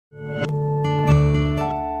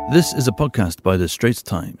This is a podcast by The Straits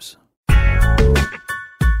Times.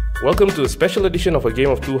 Welcome to a special edition of A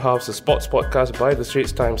Game of Two Halves, a sports podcast by The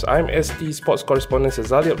Straits Times. I'm ST sports correspondent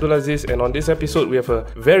Azali Abdulaziz, and on this episode we have a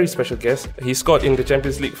very special guest. He scored in the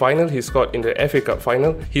Champions League final, he scored in the FA Cup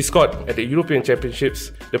final, he scored at the European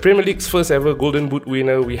Championships. The Premier League's first ever Golden Boot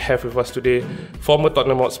winner we have with us today, former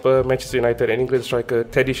Tottenham Hotspur, Manchester United and England striker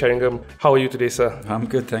Teddy Sheringham. How are you today, sir? I'm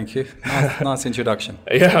good, thank you. Nice introduction.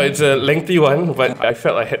 Yeah, it's a lengthy one, but I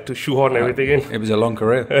felt I had to shoehorn everything in. It was a long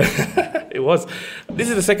career. It was. This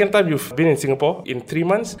is the second time you've been in Singapore in 3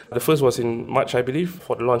 months. The first was in March, I believe,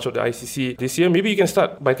 for the launch of the ICC this year. Maybe you can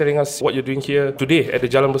start by telling us what you're doing here today at the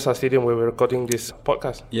Jalan Besar Stadium where we're recording this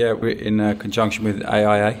podcast. Yeah, we're in conjunction with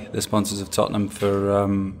AIA, the sponsors of Tottenham, for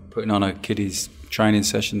putting on a kiddies training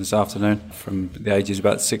session this afternoon from the ages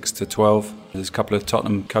about 6 to 12. There's a couple of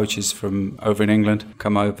Tottenham coaches from over in England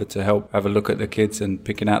come over to help have a look at the kids and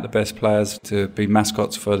picking out the best players to be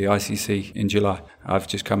mascots for the ICC in July. I've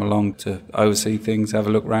just come along to oversee things, have a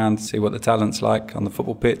look round, see what the talent's like on the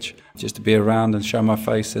football pitch, just to be around and show my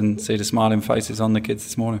face and see the smiling faces on the kids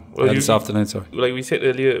this morning. This afternoon, sorry. Like we said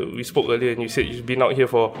earlier, we spoke earlier and you said you've been out here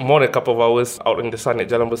for more than a couple of hours out in the sun at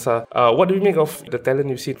Jalan Besar. What do you make of the talent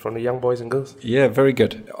you've seen from the young boys and girls? Yeah, very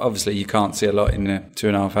good. Obviously you can't see a lot in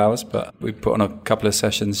 2.5 hours, but we put on a couple of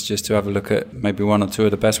sessions just to have a look at maybe one or two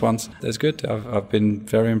of the best ones. That's good. I've been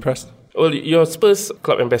very impressed. Well, you're Spurs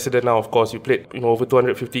club ambassador now, of course. You played over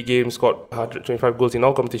 250 games, got 125 goals in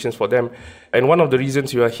all competitions for them. And one of the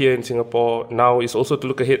reasons you are here in Singapore now is also to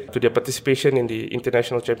look ahead to their participation in the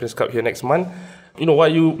International Champions Cup here next month.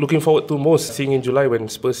 What are you looking forward to most, seeing in July when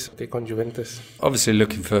Spurs take on Juventus? Obviously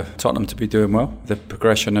looking for Tottenham to be doing well. The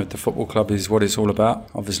progression of the football club is what it's all about.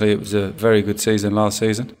 Obviously it was a very good season last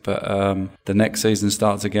season, but the next season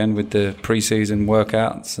starts again with the pre-season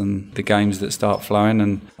workouts and the games that start flowing,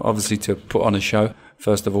 and obviously to put on a show.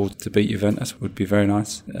 First of all, to beat Juventus would be very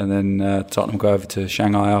nice. And then Tottenham go over to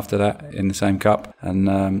Shanghai after that in the same cup,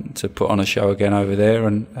 and to put on a show again over there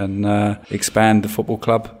and expand the football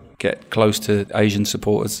club. Get close to Asian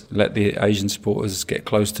supporters, let the Asian supporters get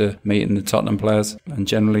close to meeting the Tottenham players, and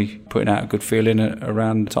generally putting out a good feeling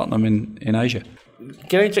around Tottenham in Asia.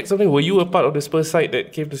 Can I check something? Were you a part of the Spurs side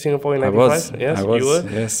that came to Singapore in 95? Yes, I was, you were?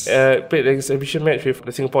 Yes. Played an exhibition match with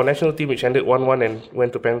the Singapore national team, which ended 1-1 and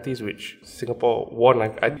went to penalties, which Singapore won.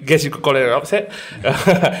 I guess you could call it an upset.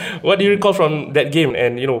 What do you recall from that game?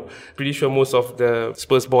 And, pretty sure most of the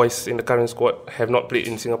Spurs boys in the current squad have not played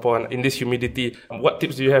in Singapore. And in this humidity, what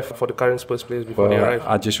tips do you have for the current Spurs players before they arrive?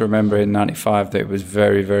 I just remember in 95 that it was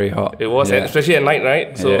very, very hot. It was, especially at night,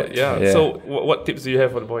 right? So, yeah. So, what tips do you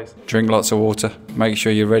have for the boys? Drink lots of water. Make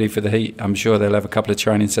sure you're ready for the heat. I'm sure they'll have a couple of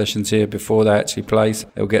training sessions here before they actually play.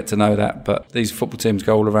 They'll get to know that. But these football teams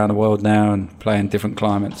go all around the world now and play in different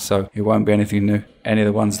climates, so it won't be anything new. Any of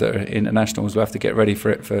the ones that are internationals will have to get ready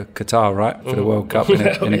for it for Qatar, right? For the World Cup in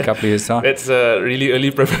a couple of years' time. That's really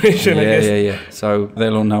early preparation, I guess. Yeah. So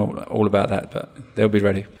they'll all know all about that, but they'll be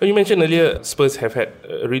ready. You mentioned earlier Spurs have had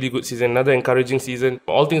a really good season, another encouraging season.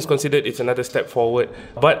 All things considered, it's another step forward.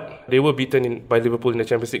 But they were beaten by Liverpool in the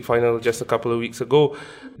Champions League final just a couple of weeks ago.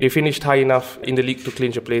 They finished high enough in the league to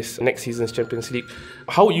clinch a place next season's Champions League.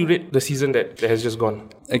 How would you rate the season that has just gone?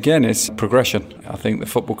 Again, it's progression. I think the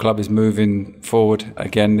football club is moving forward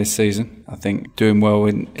again this season. I think doing well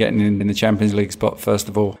in getting in the Champions League spot first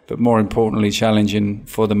of all, but more importantly challenging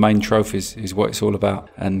for the main trophies is what it's all about.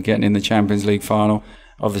 And getting in the Champions League final,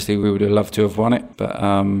 obviously we would have loved to have won it, but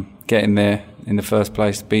getting there in the first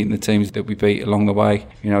place, beating the teams that we beat along the way,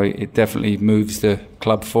 it definitely moves the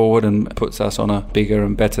club forward and puts us on a bigger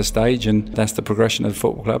and better stage, and that's the progression of the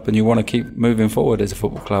football club, and you want to keep moving forward as a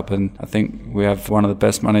football club, and I think we have one of the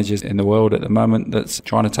best managers in the world at the moment that's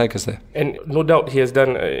trying to take us there. And no doubt he has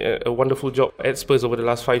done a wonderful job at Spurs over the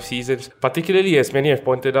last 5 seasons, particularly as many have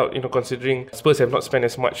pointed out, considering Spurs have not spent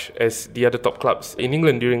as much as the other top clubs in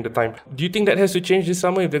England during the time. Do you think that has to change this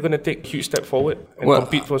summer if they're going to take a huge step forward and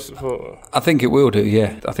compete for... I think it will do,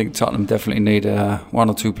 yeah. I think Tottenham definitely need 1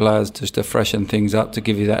 or 2 players just to freshen things up, to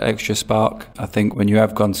give you that extra spark. I think when you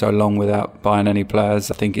have gone so long without buying any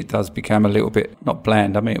players, I think it does become a little bit, not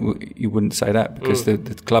bland, I mean, you wouldn't say that, because the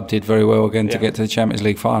club did very well again to get to the Champions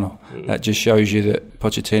League final. That just shows you that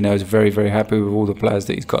Pochettino is very, very happy with all the players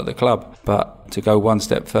that he's got at the club. But to go one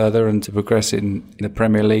step further and to progress in the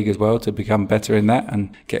Premier League as well, to become better in that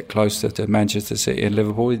and get closer to Manchester City and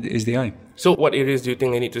Liverpool is the aim. So what areas do you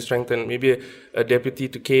think they need to strengthen? Maybe a deputy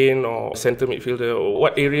to Kane or centre midfielder? Or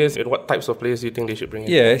what areas and what types of players do you think they should bring in?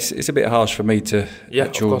 Yeah, it's a bit harsh for me to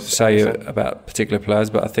say about particular players,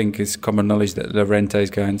 but I think it's common knowledge that Llorente is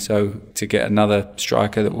going. So to get another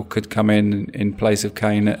striker that could come in place of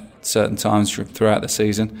Kane certain times throughout the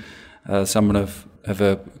season. Someone of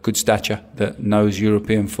a good stature that knows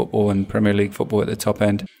European football and Premier League football at the top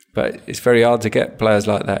end. But it's very hard to get players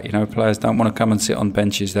like that. Players don't want to come and sit on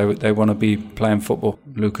benches. They want to be playing football.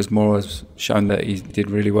 Lucas Moura has shown that he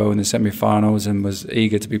did really well in the semi-finals and was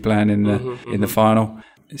eager to be playing in the final.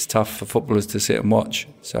 It's tough for footballers to sit and watch.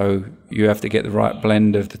 So you have to get the right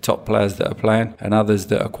blend of the top players that are playing and others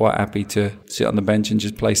that are quite happy to sit on the bench and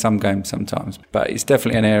just play some games sometimes. But it's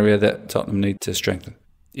definitely an area that Tottenham need to strengthen.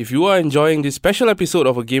 If you are enjoying this special episode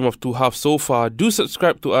of A Game of Two Halves so far, do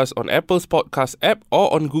subscribe to us on Apple's podcast app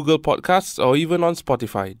or on Google Podcasts or even on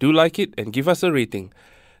Spotify. Do like it and give us a rating.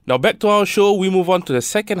 Now back to our show, we move on to the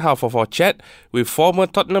second half of our chat with former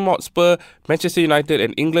Tottenham Hotspur, Manchester United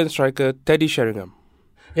and England striker Teddy Sheringham.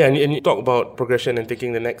 Yeah, and you talk about progression and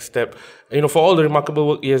taking the next step. For all the remarkable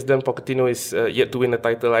work he has done, Pochettino is yet to win a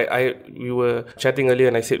title. We were chatting earlier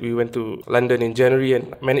and I said we went to London in January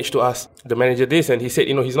and managed to ask the manager this, and he said,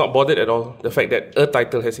 he's not bothered at all. The fact that a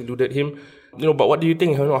title has eluded him. But what do you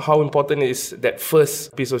think? How important is that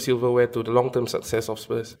first piece of silverware to the long-term success of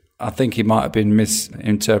Spurs? I think he might have been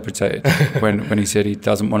misinterpreted when he said he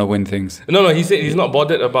doesn't want to win things. No, he said he's not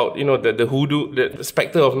bothered about the hoodoo, the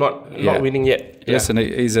spectre of not winning yet. Yeah. Listen,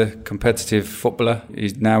 he's a competitive footballer.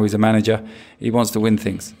 He's a manager. He wants to win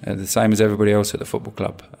things, the same as everybody else at the football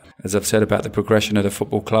club. As I've said about the progression of the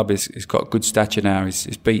football club, he's got good stature now.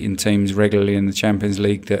 He's beating teams regularly in the Champions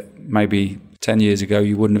League that maybe 10 years ago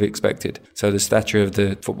you wouldn't have expected. So the stature of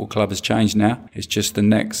the football club has changed now. It's just the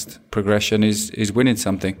next progression is winning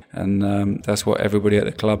something. And that's what everybody at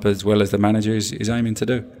the club as well as the manager is aiming to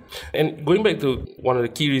do. And going back to one of the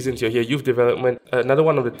key reasons you're here, youth development, another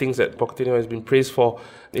one of the things that Pochettino has been praised for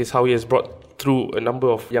is how he has brought through a number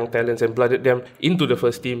of young talents and blooded them into the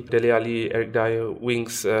first team. Dele Alli, Eric Dyer,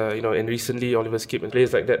 Winks, and recently Oliver Skip and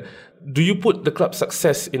players like that. Do you put the club's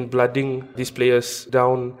success in blooding these players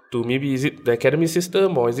down to maybe is it the academy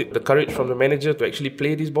system or is it the courage from the manager to actually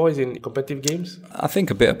play these boys in competitive games? I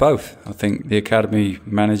think a bit of both. I think the academy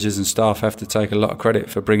managers and staff have to take a lot of credit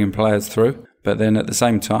for bringing players through. But then at the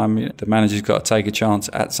same time, the manager's got to take a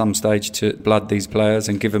chance at some stage to blood these players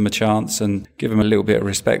and give them a chance and give them a little bit of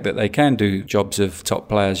respect that they can do jobs of top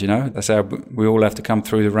players, That's how we all have to come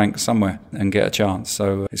through the ranks somewhere and get a chance.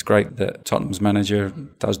 So it's great that Tottenham's manager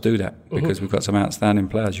does do that because we've got some outstanding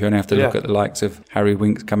players. You only have to look at the likes of Harry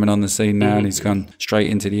Winks coming on the scene now and he's gone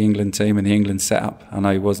straight into the England team and the England setup. I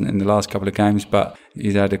know he wasn't in the last couple of games, but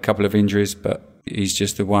he's had a couple of injuries, but he's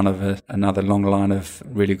just the one of another long line of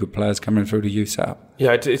really good players coming through the youth setup.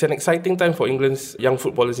 Yeah, it's an exciting time for England's young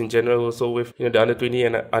footballers in general, also with the under-20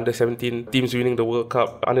 and under-17 teams winning the World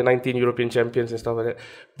Cup, under-19 European champions and stuff like that.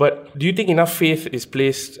 But do you think enough faith is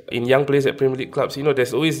placed in young players at Premier League clubs?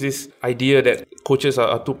 There's always this idea that coaches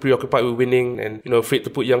are too preoccupied with winning and afraid to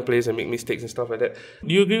put young players and make mistakes and stuff like that.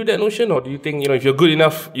 Do you agree with that notion, or do you think if you're good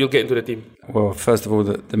enough, you'll get into the team? Well, first of all,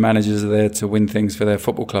 the managers are there to win things for their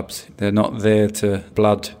football clubs. They're not there to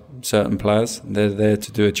blood certain players. They're there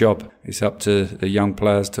to do a job. It's up to the young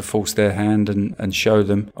players to force their hand and show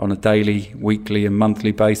them on a daily, weekly and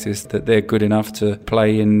monthly basis that they're good enough to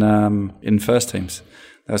play in first teams.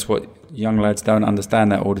 That's what young lads don't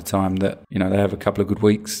understand that all the time, that they have a couple of good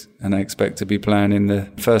weeks and they expect to be playing in the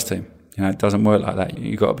first team. It doesn't work like that.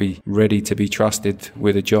 You've got to be ready to be trusted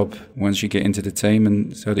with a job once you get into the team,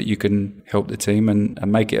 and so that you can help the team and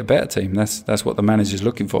make it a better team. That's what the manager's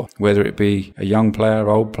looking for. Whether it be a young player,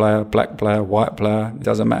 old player, black player, white player, it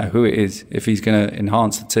doesn't matter who it is. If he's going to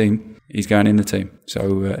enhance the team, he's going in the team.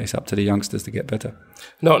 So it's up to the youngsters to get better.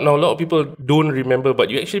 Now, a lot of people don't remember, but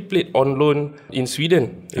you actually played on loan in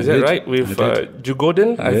Sweden. Is that right? With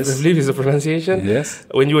Djurgården, yes. I believe is the pronunciation. Yes.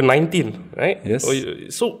 When you were 19, right? Yes.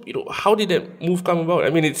 So, how did that move come about?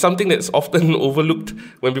 I mean, it's something that's often overlooked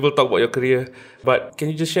when people talk about your career. But can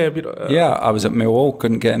you just share a bit? Yeah, I was at Millwall,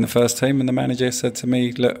 couldn't get in the first team, and the manager said to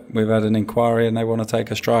me, look, we've had an inquiry and they want to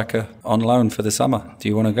take a striker on loan for the summer. Do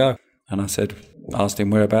you want to go? And I asked him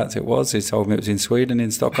whereabouts it was. He told me it was in Sweden,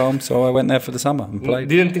 in Stockholm. So I went there for the summer and played.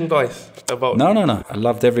 Didn't think twice about it? No. I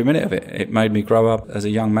loved every minute of it. It made me grow up as a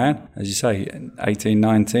young man, as you say, 18,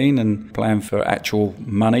 19, and playing for actual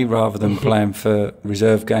money rather than playing for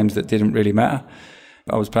reserve games that didn't really matter.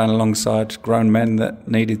 I was playing alongside grown men that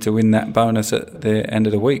needed to win that bonus at the end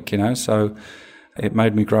of the week, so it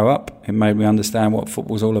made me grow up. It made me understand what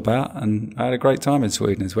football's all about, and I had a great time in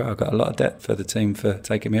Sweden as well. I got a lot of debt for the team for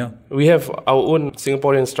taking me on. We have our own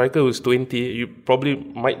Singaporean striker who's 20. You probably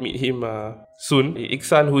might meet him soon.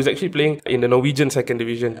 Iksan, who is actually playing in the Norwegian second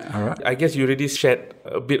division. All right. I guess you already shared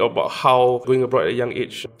a bit about how going abroad at a young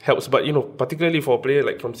age helps, but particularly for a player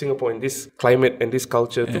like from Singapore in this climate and this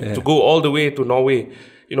culture to go all the way to Norway.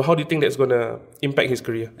 how do you think that's going to impact his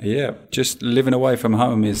career? Yeah, just living away from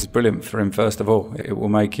home is brilliant for him, first of all. It will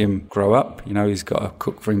make him grow up. He's got to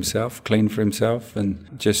cook for himself, clean for himself, and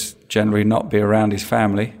just generally not be around his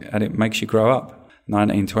family, and it makes you grow up.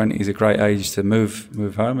 19, 20 is a great age to move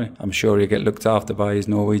home. I'm sure he'll get looked after by his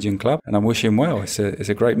Norwegian club, and I wish him well. It's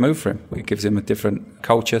a great move for him. It gives him a different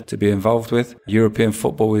culture to be involved with. European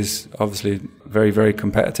football is obviously very, very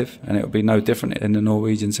competitive, and it'll be no different in the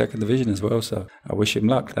Norwegian second division as well. So I wish him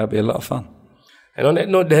luck. That'll be a lot of fun. And on that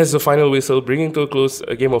note, there's the final whistle, bringing to a close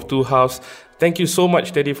a game of two halves. Thank you so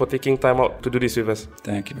much, Teddy, for taking time out to do this with us.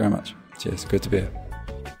 Thank you very much. Cheers. Good to be here.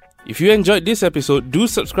 If you enjoyed this episode, do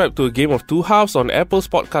subscribe to A Game of Two Halves on Apple's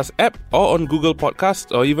podcast app or on Google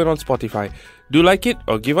Podcasts or even on Spotify. Do like it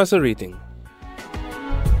or give us a rating.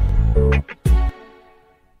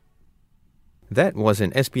 That was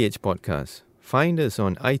an SPH podcast. Find us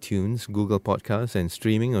on iTunes, Google Podcasts and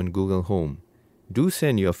streaming on Google Home. Do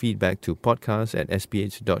send your feedback to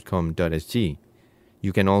podcast@sph.com.sg.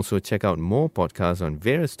 You can also check out more podcasts on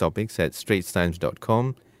various topics at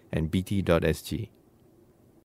straitstimes.com and bt.sg.